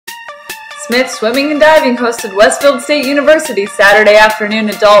Smith Swimming and Diving hosted Westfield State University Saturday afternoon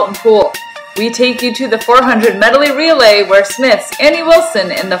adult and pool. We take you to the 400 medley relay where Smith's Annie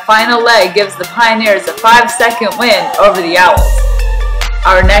Wilson in the final leg gives the Pioneers a 5-second win over the Owls.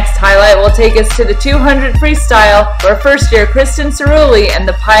 Our next highlight will take us to the 200 freestyle where first-year Kristen Cerulli and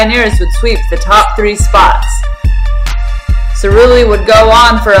the Pioneers would sweep the top 3 spots. Cerulli would go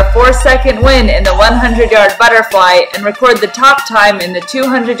on for a 4-second win in the 100-yard butterfly and record the top time in the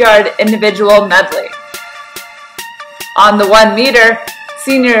 200-yard individual medley. On the 1 meter,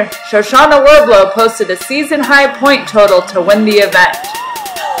 senior Shoshana Warblow posted a season-high point total to win the event.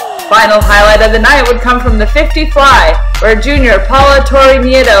 Final highlight of the night would come from the 50 fly, where junior Paula Torre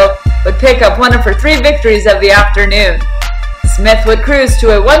Nieto would pick up one of her 3 victories of the afternoon. Smith would cruise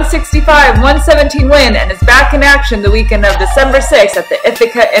to a 165-117 win and is back in action the weekend of December 6th at the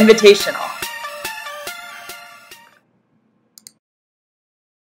Ithaca Invitational.